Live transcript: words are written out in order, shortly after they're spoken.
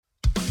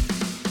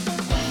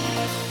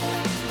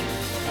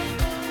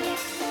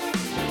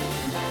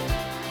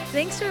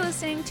Thanks for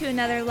listening to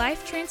another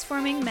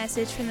life-transforming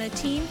message from the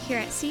team here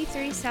at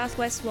C3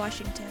 Southwest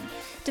Washington.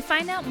 To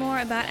find out more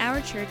about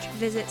our church,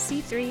 visit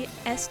c3swwa.com.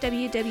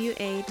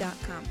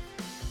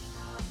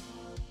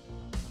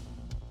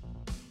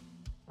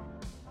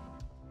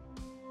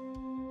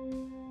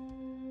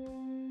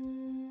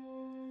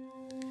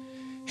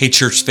 Hey,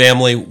 church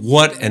family,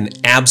 what an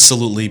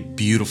absolutely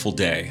beautiful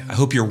day. I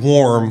hope you're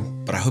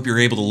warm, but I hope you're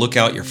able to look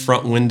out your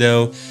front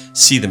window,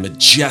 see the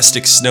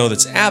majestic snow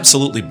that's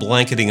absolutely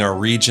blanketing our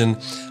region.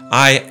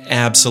 I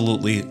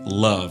absolutely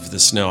love the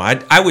snow.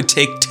 I would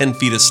take 10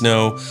 feet of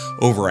snow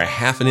over a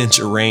half an inch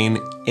of rain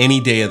any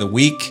day of the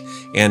week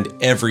and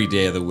every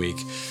day of the week.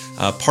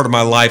 Part of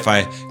my life,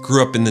 I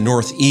grew up in the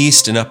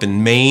Northeast and up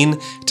in Maine.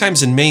 At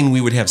times in Maine,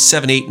 we would have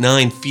 7, 8,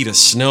 9 feet of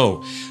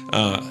snow.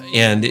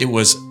 And it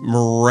was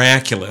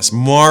miraculous,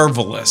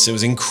 marvelous. It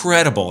was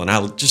incredible. And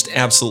I just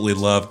absolutely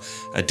love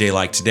a day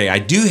like today. I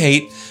do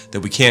hate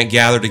that we can't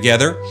gather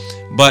together,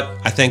 but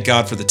I thank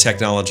God for the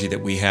technology that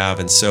we have.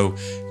 And so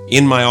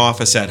in my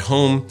office at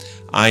home,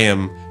 I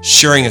am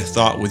sharing a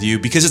thought with you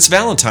because it's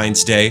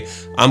Valentine's Day.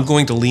 I'm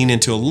going to lean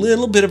into a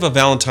little bit of a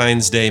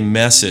Valentine's Day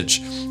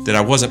message that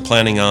I wasn't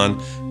planning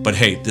on, but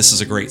hey, this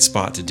is a great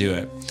spot to do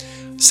it.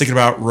 I was thinking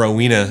about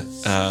Rowena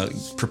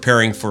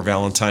preparing for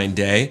Valentine's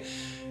Day,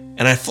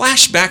 and I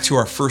flashed back to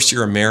our first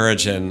year of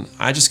marriage, and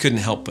I just couldn't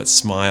help but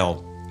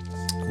smile.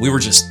 We were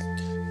just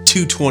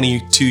two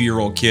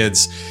 22-year-old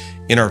kids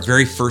in our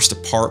very first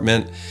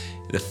apartment,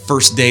 the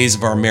first days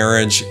of our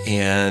marriage,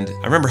 and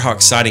I remember how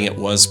exciting it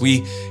was.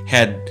 We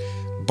had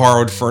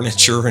borrowed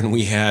furniture, and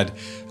we had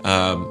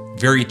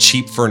very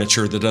cheap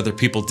furniture that other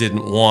people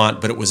didn't want,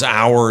 but it was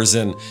ours,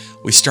 and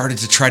we started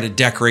to try to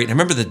decorate. And I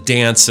remember the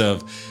dance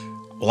of,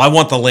 well, I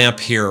want the lamp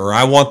here, or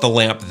I want the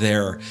lamp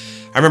there.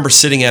 I remember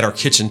sitting at our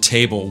kitchen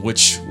table,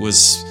 which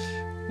was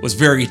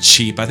very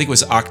cheap. I think it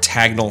was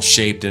octagonal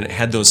shaped, and it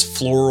had those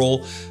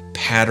floral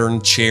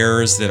pattern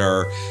chairs that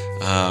are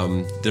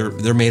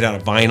they're made out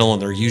of vinyl,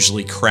 and they're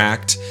usually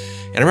cracked.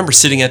 And I remember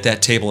sitting at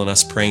that table and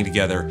us praying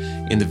together.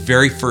 In the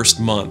very first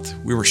month,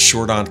 we were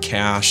short on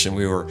cash, and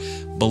we were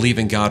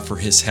believing God for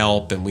His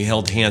help, and we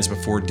held hands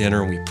before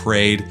dinner and we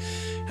prayed.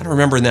 And I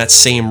remember in that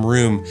same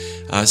room,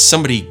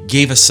 somebody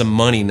gave us some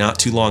money not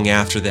too long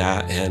after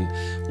that, and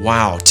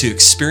wow, to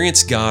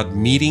experience God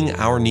meeting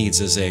our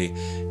needs as a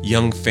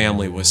young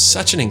family was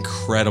such an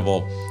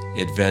incredible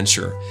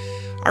adventure.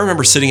 I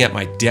remember sitting at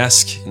my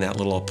desk in that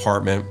little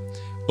apartment,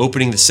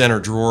 opening the center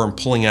drawer and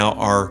pulling out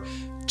our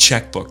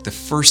checkbook. The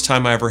first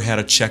time I ever had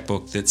a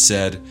checkbook that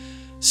said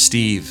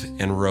Steve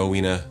and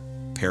Rowena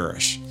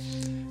Parrish.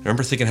 I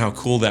remember thinking how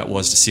cool that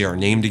was to see our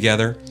name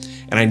together.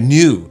 And I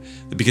knew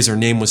that because our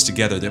name was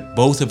together, that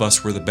both of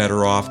us were the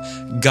better off.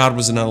 God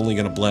was not only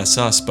going to bless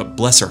us, but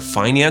bless our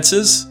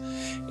finances.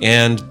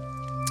 And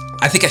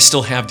I think I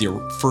still have the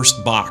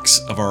first box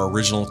of our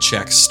original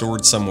checks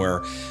stored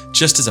somewhere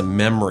just as a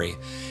memory.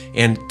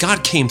 And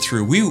God came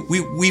through. We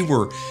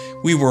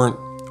weren't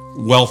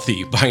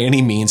wealthy by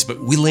any means, but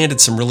we landed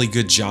some really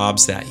good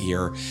jobs that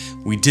year.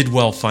 We did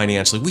well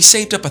financially. We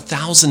saved up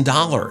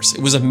 $1,000.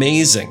 It was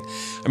amazing.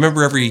 I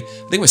remember I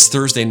think it was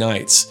Thursday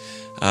nights.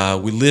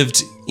 We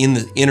lived in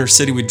the inner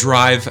city. We'd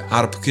drive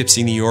out of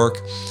Poughkeepsie, New York,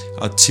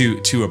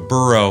 to a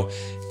borough,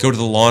 go to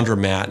the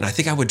laundromat, and I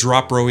think I would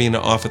drop Rowena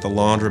off at the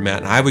laundromat,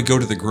 and I would go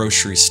to the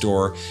grocery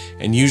store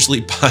and usually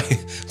buy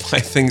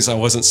things I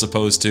wasn't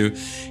supposed to,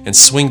 and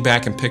swing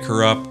back and pick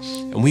her up,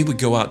 and we would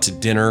go out to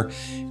dinner,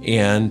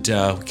 and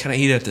we kind of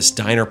ate at this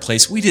diner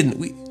place. We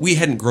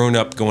hadn't grown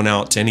up going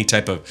out to any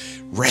type of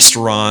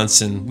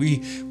restaurants, and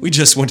we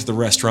just went to the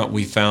restaurant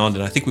we found,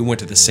 and I think we went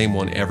to the same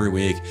one every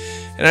week.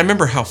 And I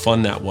remember how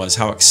fun that was,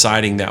 how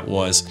exciting that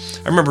was.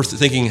 I remember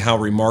thinking how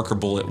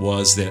remarkable it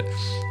was that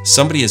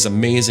somebody as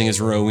amazing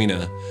as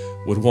Rowena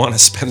would want to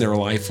spend their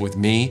life with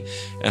me,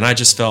 and I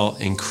just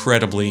felt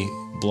incredibly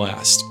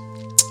blessed.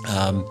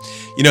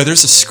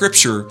 There's a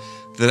scripture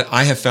that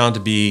I have found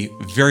to be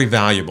very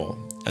valuable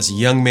as a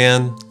young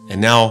man, and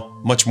now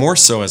much more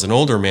so as an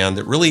older man,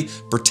 that really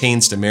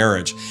pertains to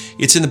marriage.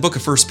 It's in the book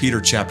of 1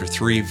 Peter chapter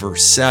 3,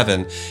 verse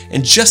 7,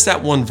 and just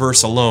that one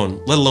verse alone,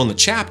 let alone the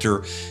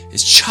chapter,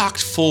 is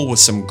chocked full with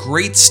some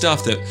great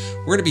stuff that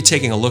we're going to be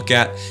taking a look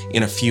at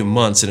in a few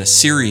months in a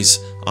series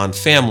on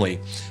family.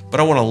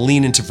 But I want to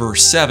lean into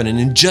verse 7, and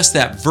in just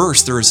that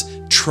verse, there's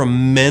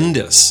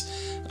tremendous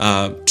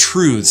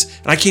truths,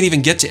 and I can't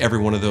even get to every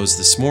one of those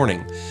this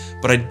morning.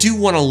 But I do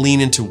want to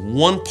lean into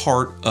one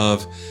part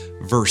of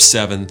verse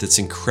 7 that's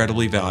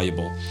incredibly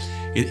valuable.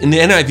 In the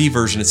NIV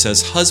version, it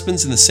says,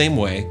 "Husbands, in the same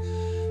way,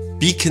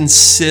 be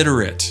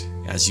considerate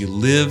as you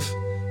live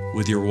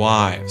with your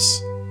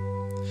wives."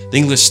 The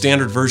English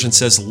Standard Version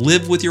says,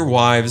 "Live with your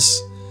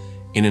wives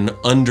in an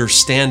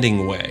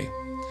understanding way."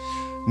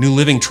 New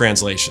Living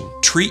Translation,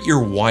 "Treat your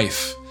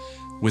wife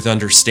with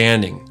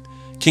understanding."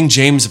 King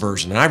James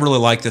Version, and I really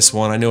like this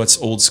one. I know it's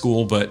old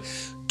school, but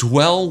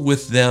 "Dwell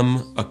with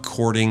them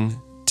according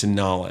to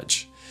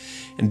knowledge."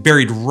 And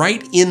buried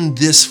right in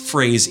this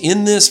phrase,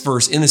 in this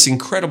verse, in this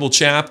incredible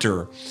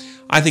chapter,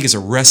 I think is a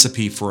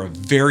recipe for a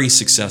very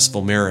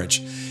successful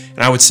marriage. And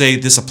I would say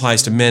this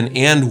applies to men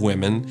and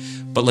women,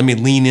 but let me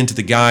lean into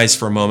the guys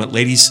for a moment.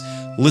 Ladies,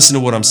 listen to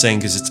what I'm saying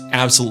because it's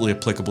absolutely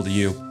applicable to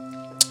you.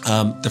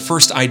 The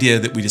first idea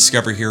that we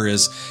discover here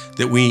is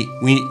that we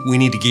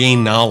need to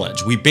gain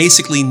knowledge. We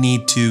basically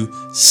need to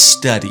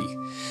study.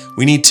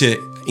 We need to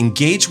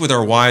engage with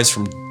our wives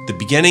from the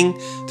beginning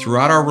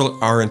throughout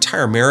our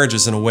entire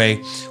marriages in a way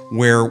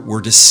where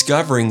we're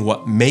discovering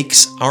what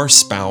makes our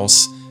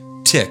spouse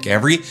tick.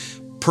 Every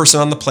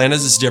person on the planet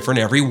is different.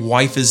 Every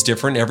wife is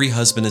different. Every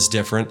husband is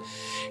different.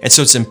 And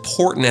so it's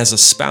important as a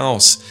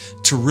spouse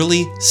to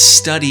really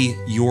study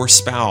your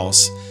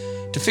spouse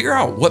to figure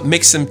out what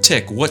makes them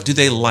tick. What do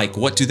they like?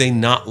 What do they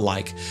not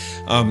like?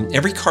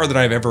 Every car that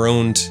I've ever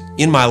owned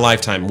in my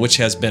lifetime, which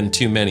has been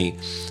too many,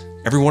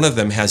 every one of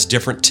them has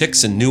different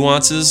ticks and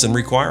nuances and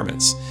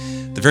requirements.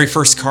 The very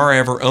first car I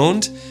ever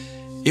owned,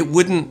 it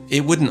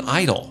wouldn't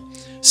idle.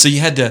 So you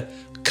had to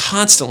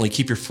constantly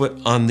keep your foot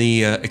on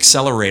the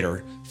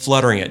accelerator,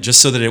 fluttering it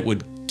just so that it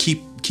would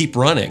keep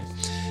running.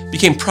 It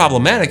became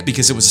problematic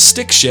because it was a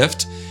stick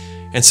shift,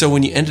 and so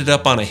when you ended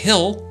up on a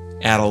hill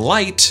at a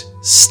light,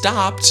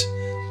 stopped,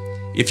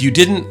 if you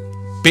didn't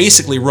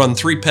basically run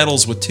 3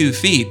 pedals with 2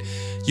 feet,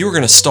 you were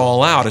going to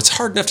stall out. It's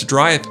hard enough to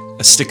drive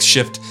a stick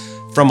shift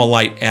from a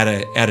light at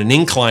an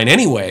incline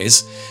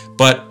anyways,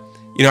 but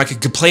I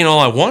could complain all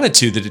I wanted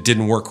to that it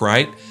didn't work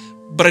right,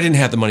 but I didn't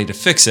have the money to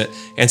fix it.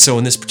 And so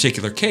in this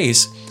particular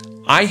case,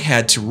 I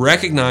had to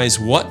recognize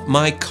what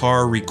my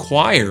car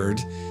required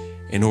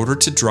in order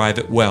to drive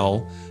it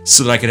well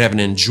so that I could have an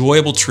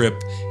enjoyable trip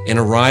and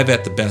arrive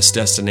at the best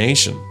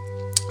destination.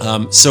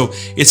 So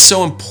it's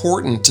so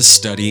important to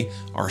study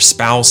our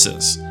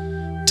spouses,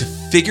 to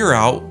figure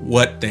out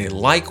what they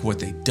like, what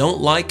they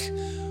don't like,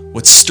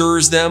 what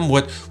stirs them,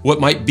 what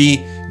might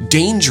be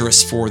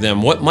dangerous for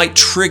them, what might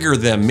trigger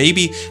them,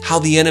 maybe how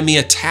the enemy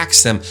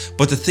attacks them,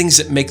 but the things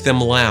that make them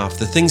laugh,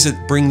 the things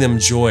that bring them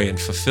joy and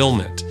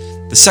fulfillment.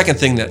 The second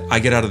thing that I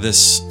get out of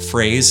this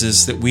phrase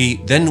is that we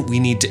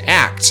need to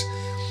act.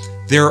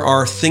 There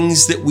are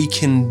things that we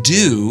can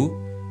do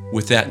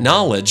with that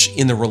knowledge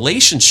in the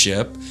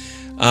relationship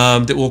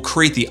that will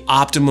create the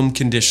optimum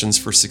conditions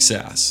for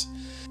success.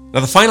 Now,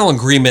 the final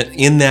ingredient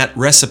in that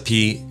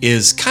recipe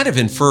is kind of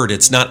inferred.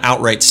 It's not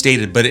outright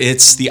stated, but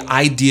it's the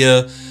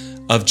idea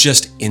of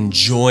just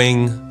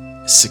enjoying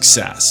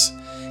success.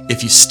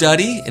 If you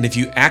study and if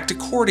you act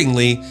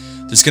accordingly,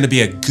 there's going to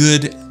be a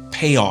good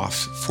payoff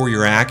for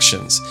your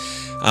actions.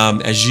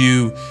 As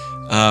you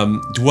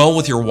dwell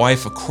with your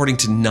wife according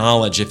to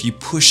knowledge, if you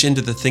push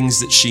into the things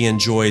that she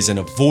enjoys and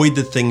avoid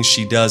the things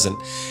she doesn't,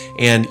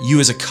 and you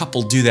as a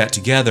couple do that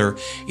together,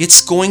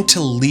 it's going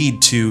to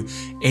lead to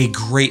a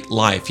great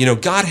life.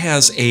 God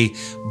has a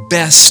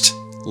best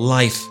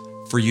life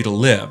for you to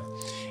live.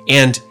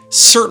 And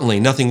certainly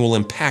nothing will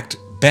impact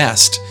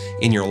best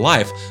in your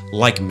life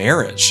like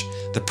marriage,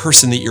 the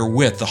person that you're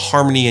with, the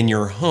harmony in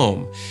your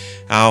home.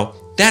 Now,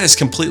 that is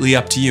completely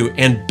up to you,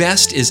 and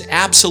best is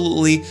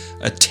absolutely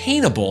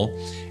attainable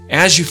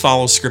as you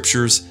follow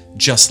scriptures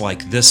just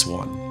like this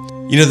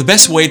one. The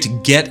best way to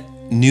get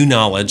new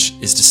knowledge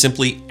is to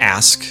simply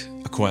ask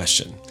a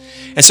question.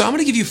 And so I'm going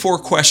to give you 4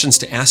 questions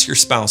to ask your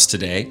spouse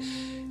today.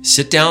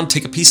 Sit down,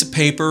 take a piece of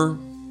paper,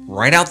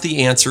 write out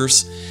the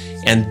answers,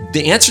 and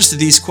the answers to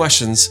these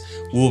questions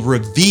will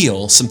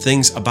reveal some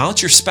things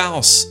about your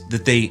spouse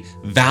that they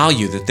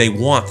value, that they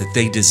want, that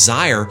they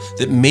desire,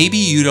 that maybe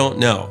you don't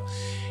know.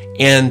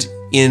 And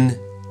in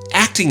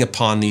acting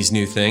upon these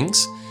new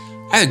things,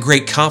 I have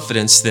great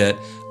confidence that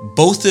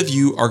both of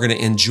you are going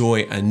to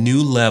enjoy a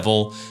new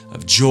level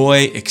of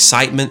joy,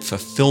 excitement,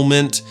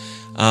 fulfillment,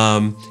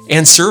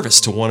 and service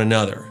to one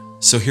another.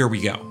 So here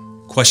we go.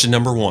 Question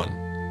number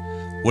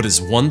 1. What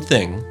is one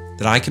thing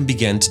that I can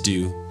begin to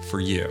do for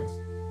you?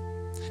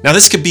 Now,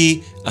 this could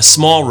be a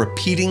small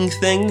repeating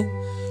thing,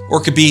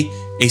 or it could be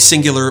a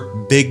singular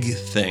big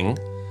thing.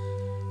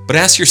 But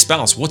ask your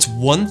spouse, what's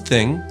one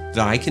thing that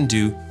I can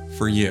do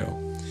for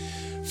you?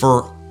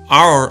 For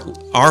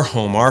our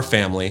home, our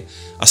family,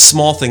 a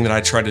small thing that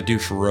I try to do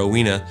for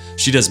Rowena,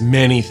 she does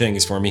many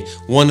things for me.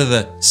 One of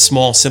the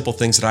small, simple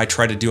things that I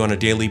try to do on a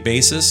daily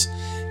basis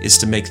is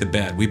to make the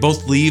bed. We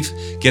both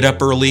get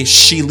up early.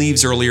 She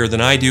leaves earlier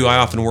than I do. I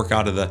often work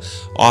out of the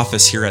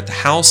office here at the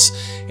house,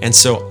 and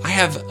so I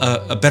have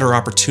a better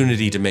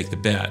opportunity to make the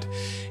bed.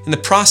 In the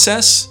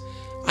process,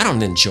 I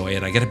don't enjoy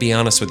it, I gotta be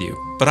honest with you,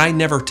 but I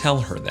never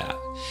tell her that.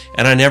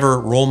 And I never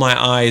roll my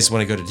eyes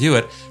when I go to do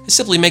it. I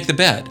simply make the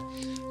bed.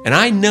 And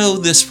I know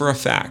this for a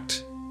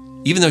fact,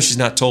 even though she's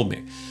not told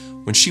me.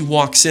 When she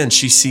walks in,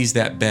 she sees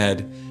that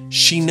bed.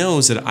 She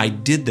knows that I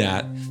did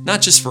that,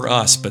 not just for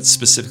us, but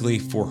specifically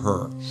for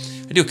her.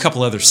 I do a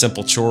couple other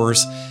simple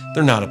chores.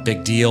 They're not a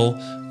big deal.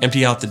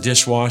 Empty out the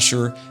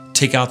dishwasher,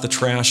 take out the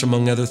trash,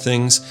 among other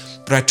things.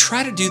 But I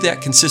try to do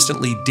that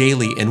consistently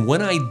daily. And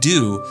when I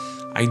do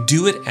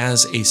it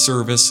as a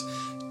service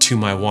to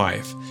my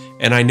wife.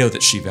 And I know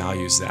that she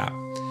values that.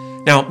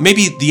 Now,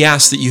 maybe the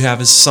ask that you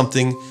have is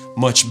something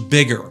much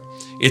bigger.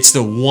 It's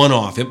the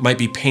one-off. It might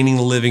be painting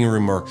the living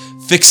room or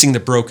fixing the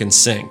broken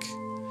sink.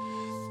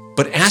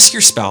 But ask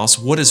your spouse,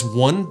 what is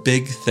one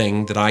big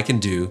thing that I can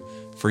do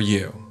for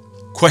you?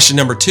 Question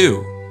number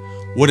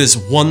 2, what is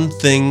one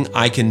thing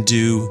I can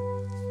do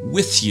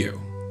with you?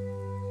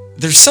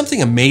 There's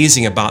something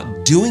amazing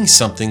about doing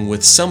something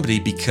with somebody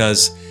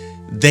because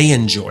they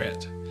enjoy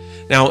it.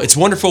 Now, it's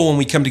wonderful when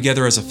we come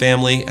together as a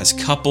family, as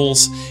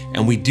couples,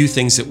 and we do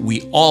things that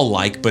we all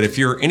like. But if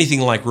you're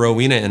anything like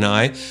Rowena and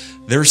I,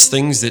 there's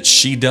things that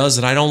she does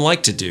that I don't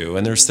like to do.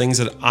 And there's things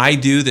that I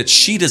do that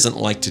she doesn't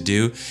like to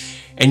do.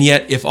 And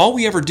yet, if all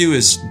we ever do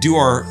is do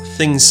our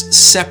things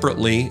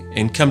separately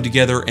and come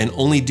together and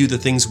only do the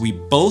things we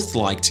both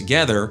like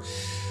together,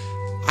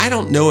 I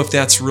don't know if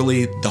that's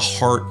really the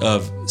heart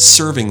of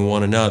serving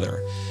one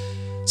another.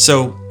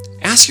 So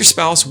ask your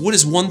spouse, what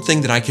is one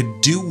thing that I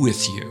could do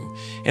with you?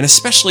 And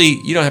especially,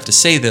 you don't have to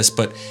say this,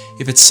 but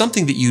if it's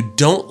something that you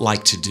don't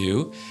like to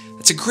do,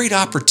 it's a great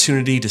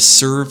opportunity to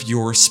serve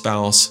your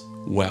spouse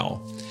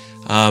well.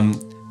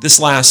 This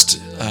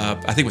last, I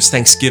think it was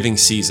Thanksgiving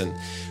season,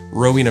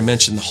 Rowena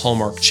mentioned the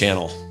Hallmark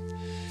Channel.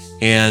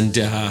 And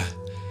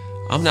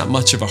I'm not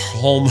much of a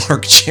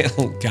Hallmark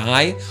Channel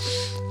guy,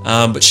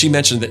 but she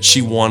mentioned that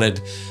she wanted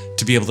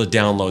to be able to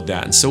download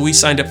that. And so we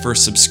signed up for a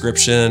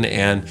subscription,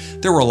 and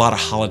there were a lot of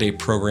holiday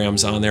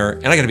programs on there.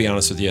 And I got to be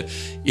honest with you,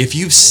 if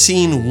you've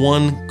seen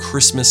one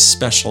Christmas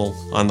special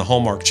on the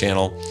Hallmark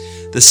Channel,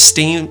 the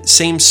same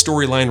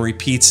storyline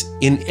repeats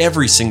in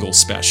every single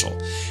special,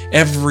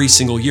 every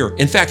single year.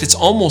 In fact, it's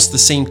almost the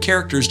same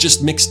characters,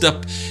 just mixed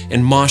up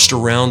and moshed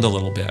around a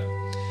little bit.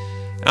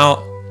 Now,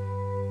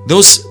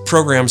 those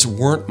programs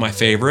weren't my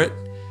favorite,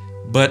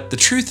 but the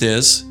truth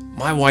is,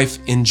 my wife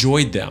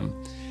enjoyed them.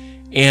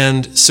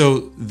 And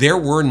so there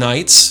were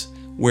nights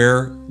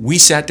where we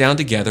sat down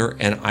together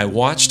and I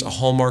watched a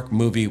Hallmark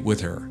movie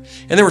with her.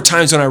 And there were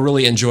times when I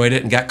really enjoyed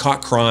it and got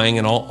caught crying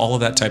and all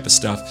of that type of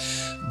stuff.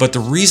 But the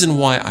reason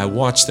why I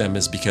watched them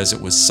is because it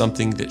was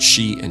something that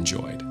she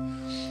enjoyed.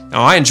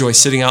 Now, I enjoy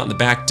sitting out in the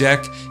back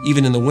deck,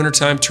 even in the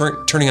wintertime,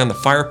 turning on the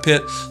fire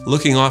pit,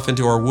 looking off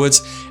into our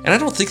woods. And I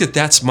don't think that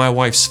that's my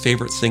wife's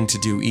favorite thing to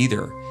do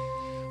either.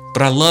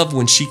 But I love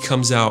when she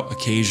comes out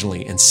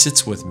occasionally and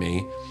sits with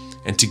me,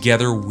 and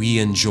together we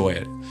enjoy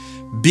it.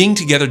 Being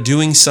together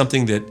doing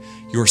something that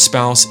your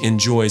spouse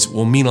enjoys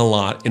will mean a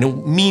lot, and it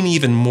will mean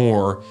even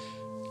more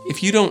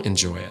if you don't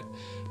enjoy it,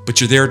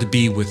 but you're there to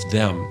be with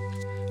them.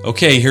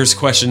 Okay, here's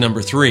question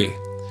number 3.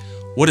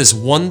 What is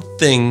one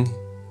thing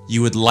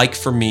you would like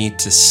for me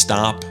to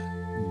stop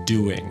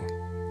doing?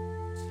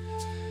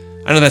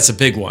 I know that's a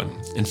big one.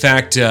 In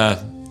fact,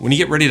 when you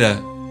get ready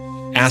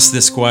to ask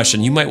this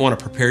question, you might want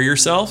to prepare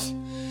yourself.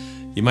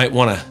 You might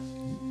want to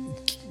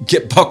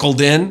get buckled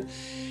in,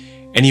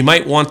 and you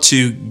might want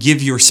to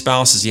give your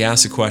spouse, as you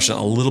ask the question,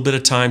 a little bit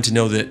of time to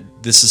know that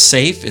this is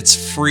safe,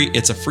 it's free,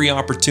 it's a free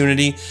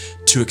opportunity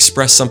to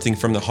express something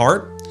from the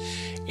heart.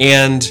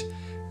 And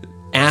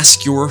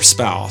ask your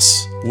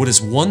spouse, what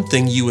is one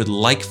thing you would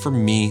like for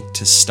me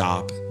to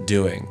stop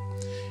doing?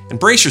 And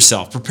brace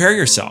yourself, prepare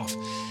yourself.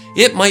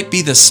 It might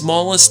be the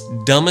smallest,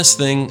 dumbest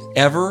thing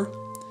ever,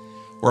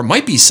 or it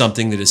might be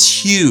something that is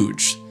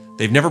huge.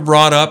 They've never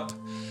brought up.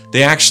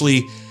 They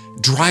actually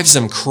drives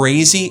them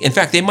crazy. In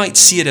fact, they might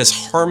see it as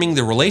harming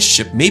the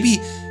relationship, maybe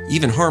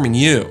even harming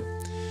you.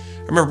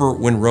 I remember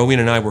when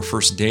Rowena and I were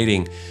first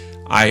dating,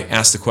 I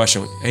asked the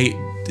question, hey,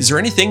 is there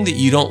anything that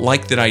you don't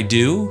like that I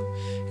do?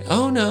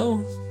 Oh,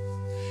 no.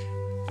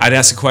 I'd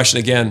ask the question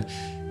again,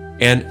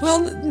 and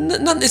well,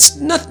 it's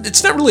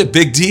not really a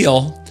big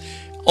deal.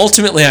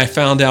 Ultimately, I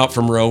found out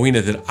from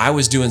Rowena that I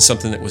was doing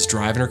something that was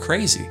driving her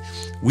crazy.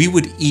 We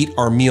would eat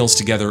our meals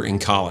together in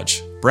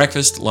college.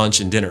 Breakfast, lunch,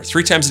 and dinner.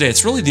 3 times a day.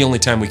 It's really the only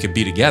time we could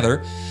be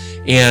together.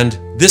 And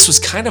this was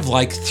kind of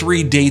like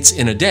 3 dates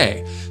in a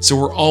day. So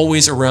we're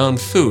always around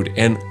food.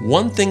 And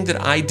one thing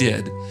that I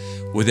did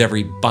with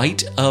every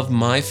bite of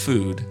my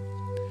food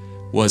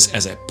was,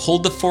 as I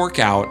pulled the fork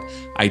out,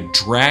 I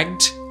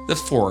dragged the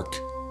fork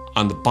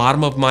on the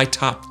bottom of my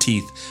top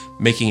teeth,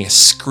 making a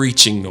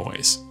screeching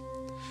noise.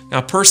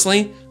 Now,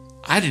 personally,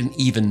 I didn't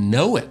even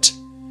know it.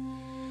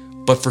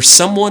 But for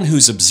someone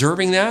who's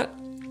observing that,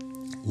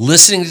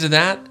 listening to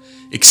that,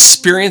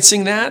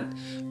 experiencing that,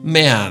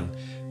 man,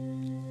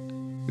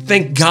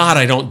 thank God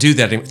I don't do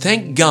that.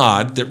 Thank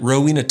God that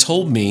Rowena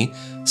told me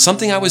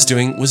something I was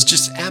doing was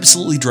just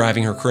absolutely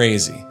driving her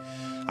crazy.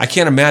 I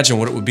can't imagine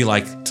what it would be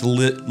like to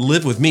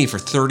live with me for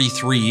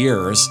 33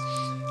 years,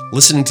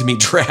 listening to me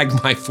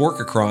drag my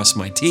fork across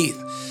my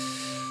teeth.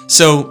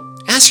 So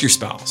ask your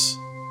spouse,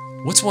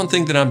 what's one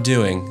thing that I'm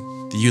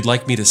doing that you'd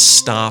like me to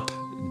stop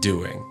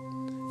doing?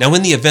 Now,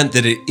 in the event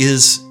that it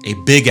is a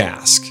big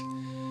ask,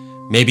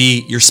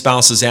 maybe your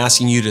spouse is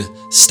asking you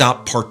to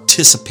stop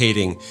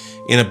participating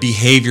in a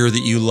behavior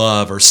that you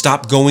love, or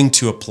stop going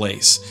to a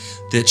place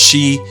that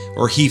she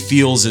or he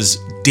feels is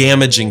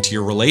damaging to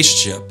your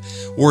relationship,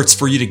 or it's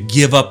for you to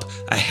give up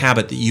a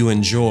habit that you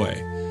enjoy.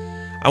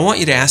 I want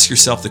you to ask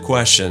yourself the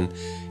question,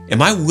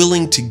 am I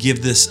willing to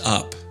give this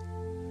up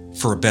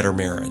for a better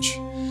marriage?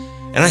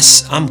 And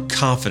I'm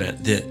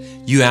confident that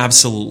you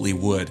absolutely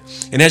would.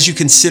 And as you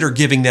consider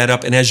giving that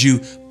up, and as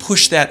you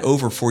push that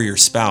over for your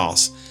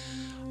spouse,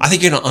 I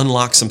think you're going to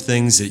unlock some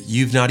things that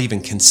you've not even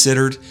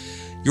considered.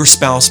 Your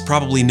spouse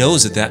probably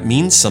knows that that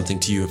means something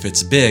to you if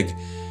it's big,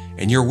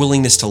 and your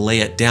willingness to lay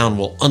it down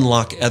will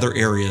unlock other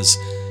areas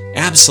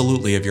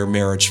absolutely of your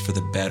marriage for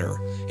the better,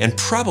 and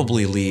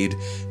probably lead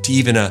to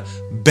even a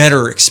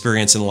better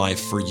experience in life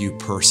for you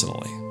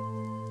personally.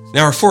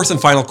 Now, our fourth and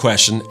final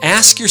question,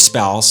 ask your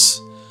spouse,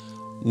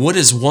 what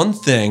is one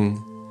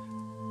thing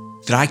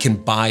that I can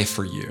buy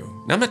for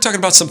you? Now, I'm not talking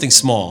about something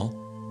small.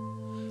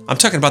 I'm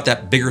talking about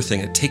that bigger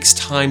thing it takes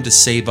time to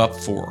save up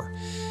for.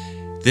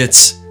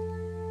 That's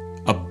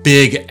a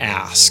big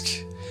ask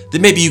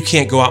that maybe you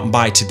can't go out and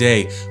buy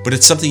today, but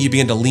it's something you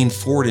begin to lean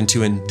forward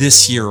into in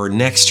this year or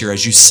next year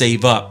as you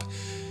save up.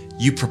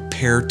 You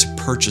prepare to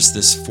purchase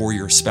this for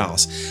your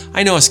spouse.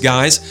 I know us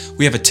guys,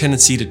 we have a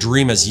tendency to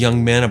dream as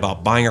young men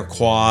about buying our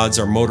quads,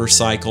 our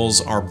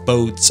motorcycles, our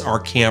boats, our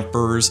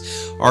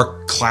campers,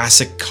 our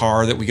classic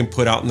car that we can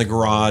put out in the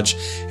garage.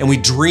 And we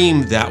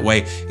dream that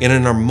way. And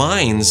in our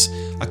minds,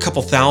 a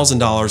couple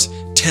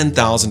 $1,000s,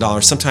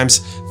 $10,000, sometimes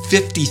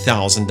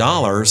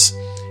 $50,000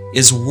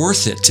 is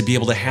worth it to be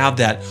able to have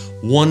that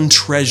one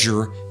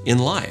treasure in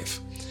life.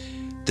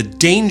 The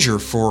danger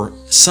for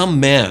some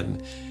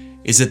men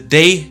is that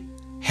they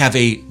have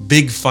a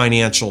big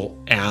financial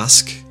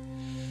ask,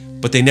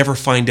 but they never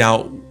find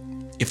out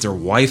if their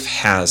wife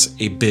has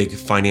a big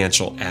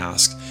financial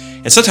ask.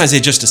 And sometimes they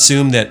just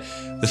assume that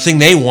the thing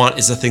they want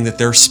is the thing that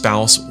their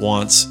spouse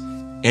wants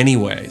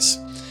anyways.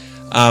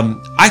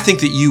 I think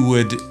that you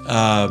would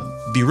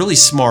be really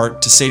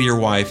smart to say to your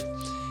wife,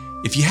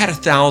 if you had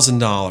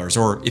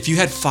 $1,000, or if you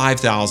had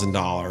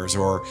 $5,000,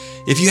 or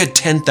if you had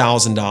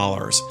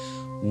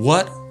 $10,000,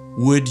 what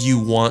would you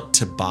want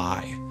to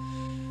buy?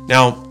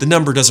 Now, the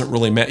number doesn't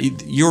really matter.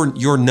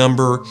 Your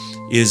number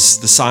is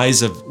the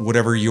size of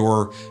whatever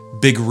your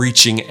big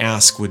reaching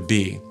ask would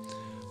be.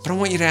 But I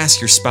want you to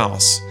ask your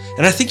spouse.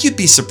 And I think you'd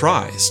be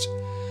surprised.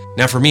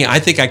 Now, for me, I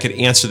think I could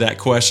answer that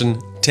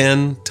question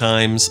 10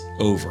 times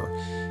over.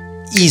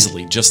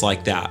 Easily, just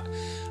like that.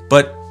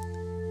 But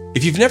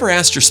if you've never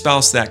asked your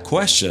spouse that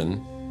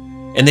question,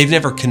 and they've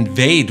never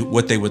conveyed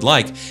what they would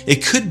like,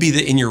 it could be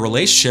that in your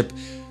relationship,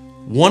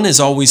 one is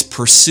always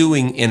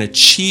pursuing and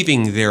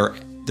achieving their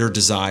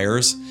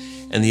desires,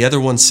 and the other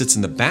one sits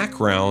in the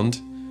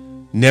background,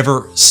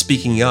 never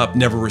speaking up,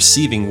 never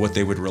receiving what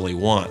they would really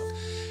want.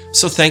 I'm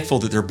so thankful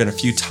that there have been a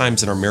few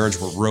times in our marriage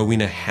where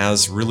Rowena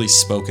has really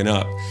spoken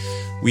up.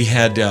 We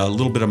had a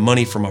little bit of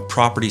money from a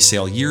property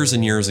sale years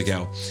and years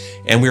ago,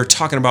 and we were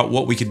talking about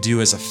what we could do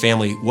as a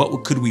family.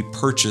 What could we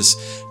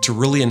purchase to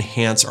really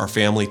enhance our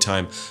family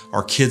time?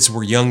 Our kids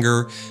were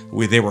younger.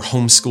 They were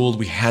homeschooled.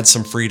 We had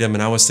some freedom,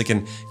 and I was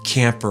thinking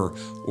camper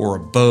or a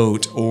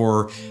boat,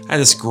 or I had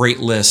this great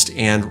list,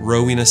 and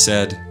Rowena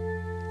said,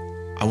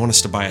 I want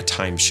us to buy a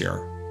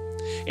timeshare.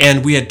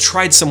 And we had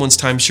tried someone's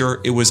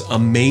timeshare. It was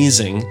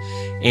amazing,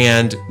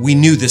 and we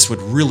knew this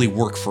would really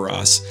work for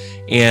us.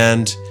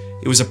 And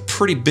it was a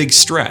pretty big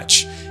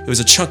stretch. It was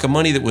a chunk of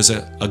money that was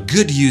a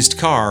good used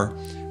car,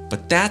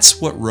 but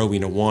that's what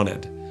Rowena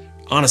wanted.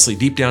 Honestly,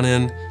 deep down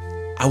in,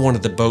 I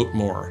wanted the boat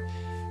more.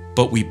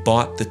 But we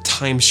bought the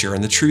timeshare,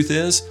 and the truth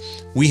is,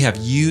 we have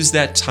used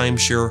that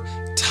timeshare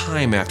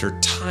time after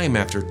time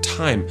after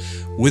time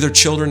with our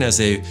children as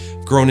they've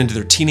grown into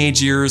their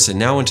teenage years and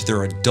now into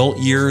their adult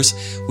years.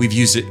 We've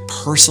used it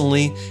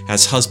personally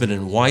as husband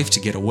and wife to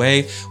get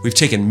away. We've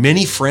taken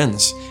many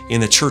friends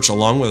in the church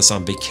along with us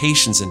on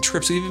vacations and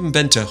trips. We've even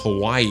been to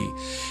Hawaii.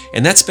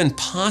 And that's been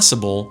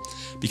possible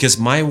because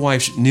my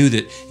wife knew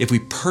that if we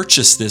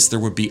purchased this, there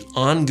would be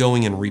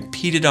ongoing and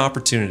repeated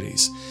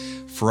opportunities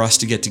for us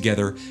to get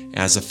together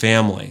as a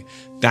family.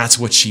 That's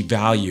what she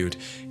valued.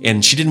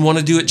 And she didn't want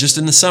to do it just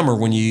in the summer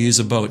when you use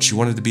a boat. She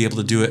wanted to be able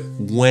to do it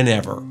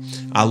whenever.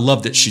 I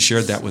love that she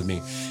shared that with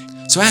me.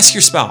 So ask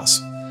your spouse,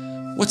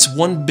 what's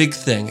one big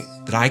thing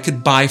that I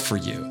could buy for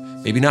you?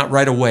 Maybe not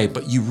right away,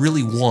 but you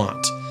really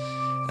want.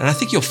 And I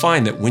think you'll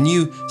find that when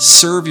you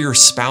serve your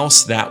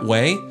spouse that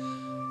way,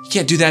 you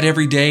can't do that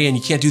every day and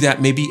you can't do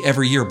that maybe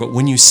every year, but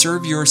when you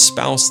serve your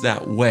spouse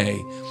that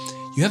way,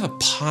 you have a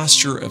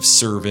posture of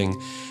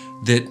serving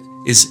that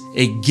is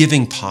a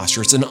giving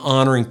posture. It's an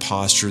honoring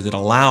posture that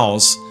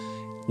allows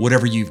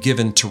whatever you've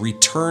given to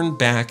return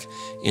back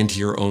into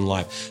your own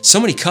life. So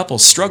many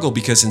couples struggle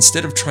because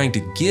instead of trying to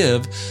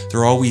give,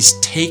 they're always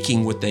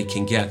taking what they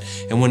can get.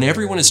 And when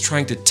everyone is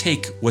trying to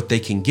take what they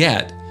can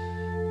get,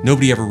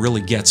 nobody ever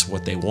really gets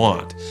what they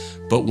want.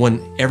 But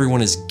when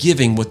everyone is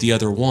giving what the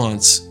other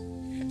wants,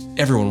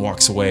 everyone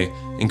walks away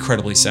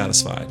incredibly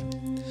satisfied.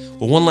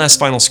 Well, one last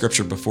final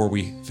scripture before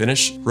we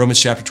finish.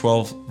 Romans chapter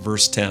 12,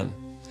 verse 10.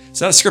 It's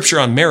not a scripture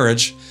on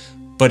marriage,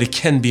 but it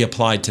can be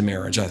applied to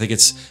marriage. I think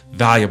it's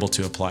valuable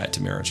to apply it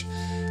to marriage.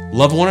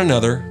 Love one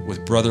another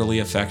with brotherly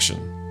affection.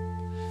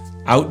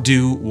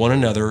 Outdo one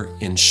another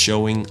in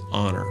showing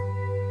honor.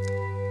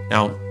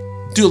 Now,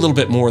 do a little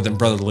bit more than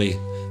brotherly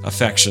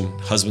affection,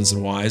 husbands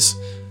and wives.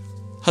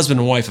 Husband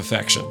and wife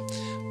affection.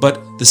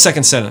 But the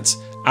second sentence,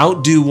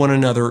 outdo one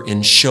another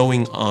in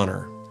showing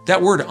honor.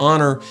 That word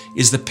honor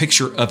is the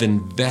picture of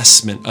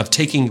investment, of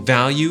taking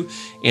value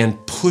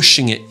and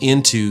pushing it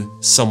into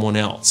someone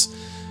else.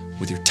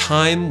 With your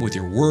time, with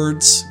your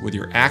words, with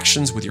your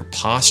actions, with your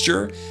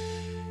posture.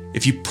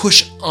 If you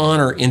push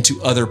honor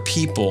into other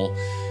people,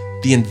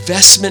 the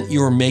investment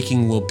you're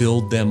making will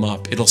build them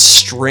up. It'll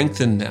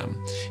strengthen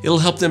them. It'll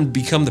help them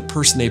become the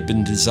person they've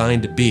been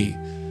designed to be.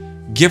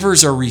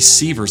 Givers are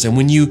receivers, and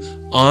when you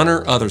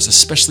honor others,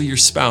 especially your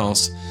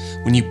spouse,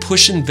 when you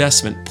push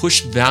investment,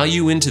 push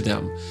value into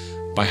them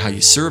by how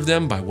you serve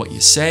them, by what you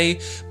say,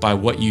 by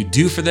what you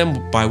do for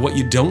them, by what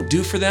you don't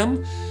do for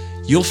them,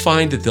 you'll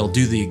find that they'll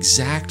do the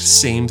exact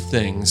same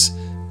things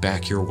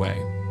back your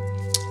way.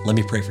 Let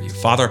me pray for you.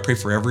 Father, I pray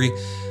for every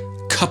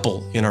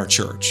couple in our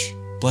church.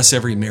 Bless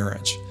every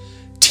marriage.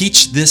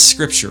 Teach this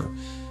scripture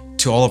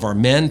to all of our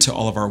men, to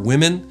all of our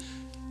women.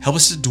 Help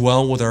us to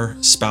dwell with our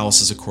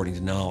spouses according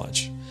to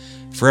knowledge.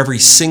 For every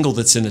single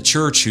that's in the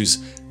church who's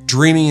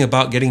dreaming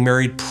about getting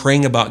married,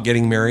 praying about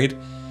getting married,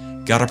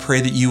 God, I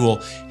pray that you will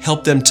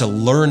help them to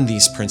learn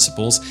these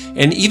principles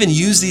and even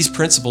use these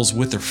principles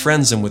with their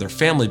friends and with their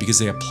family because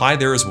they apply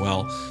there as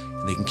well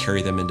and they can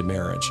carry them into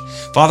marriage.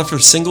 Father, for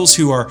singles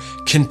who are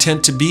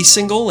content to be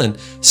single and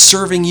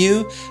serving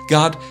you,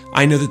 God,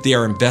 I know that they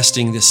are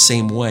investing this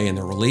same way in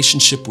their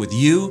relationship with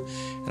you,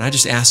 and I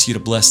just ask you to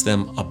bless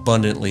them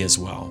abundantly as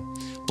well.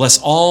 Bless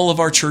all of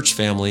our church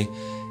family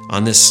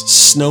on this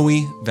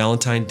snowy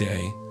Valentine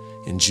Day,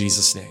 in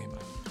Jesus' name.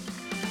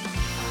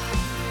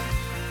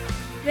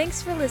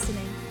 Thanks for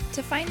listening.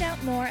 To find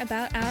out more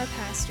about our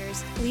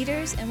pastors,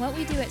 leaders, and what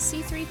we do at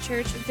C3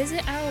 Church,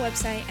 visit our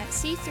website at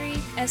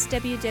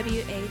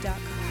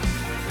c3swwa.com.